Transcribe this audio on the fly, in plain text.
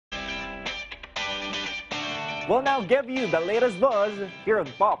We'll now give you the latest buzz here on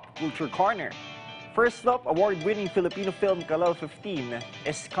Pop Culture Corner. First up, award-winning Filipino film Kalel 15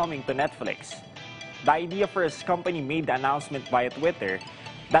 is coming to Netflix. The Idea First company made the announcement via Twitter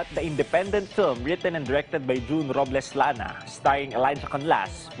that the independent film written and directed by June Robles Lana, starring Elijah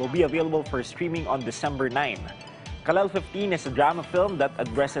Canlas, will be available for streaming on December 9. Kalel 15 is a drama film that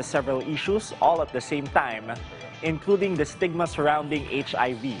addresses several issues all at the same time, including the stigma surrounding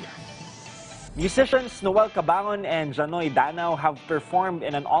HIV. Musicians Noel Cabangon and Janoy Danao have performed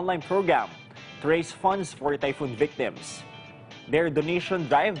in an online program to raise funds for typhoon victims. Their donation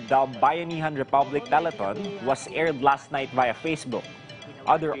drive, the Bayanihan Republic Telethon, was aired last night via Facebook.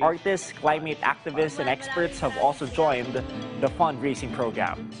 Other artists, climate activists, and experts have also joined the fundraising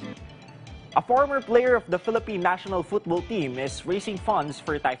program. A former player of the Philippine national football team is raising funds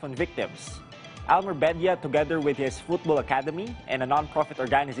for typhoon victims. Elmer Bedia, together with his football academy and a non-profit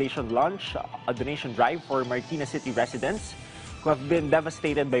organization, launched a donation drive for Marikina City residents who have been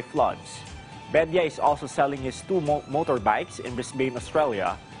devastated by floods. Bedia is also selling his two motorbikes in Brisbane,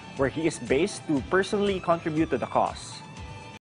 Australia, where he is based, to personally contribute to the cause.